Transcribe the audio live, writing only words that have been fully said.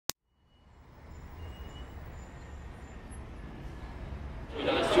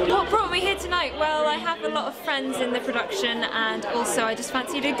tonight? Well, I have a lot of friends in the production, and also I just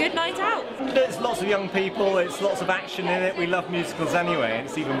fancied a good night out. There's lots of young people, it's lots of action in it. We love musicals anyway, and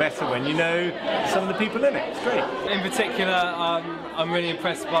it's even better when you know some of the people in it. It's great. In particular, I'm really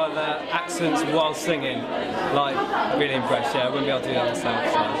impressed by the accents while singing. Like, really impressed, yeah. I wouldn't be able to do that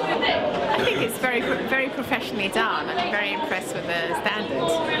myself. So. I think it's very professionally done. I'm very impressed with the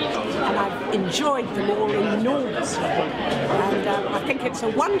standards. And I've enjoyed them all enormously. And I think it's a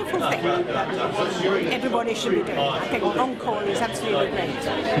wonderful thing that everybody should be doing. I think Encore is absolutely great.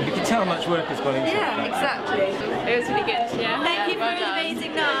 You can tell how much work has gone into it. Yeah, exactly. It was really good, yeah. Thank you for an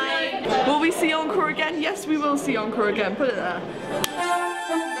amazing night. Will we see Encore again? Yes, we will see Encore again. Put it there.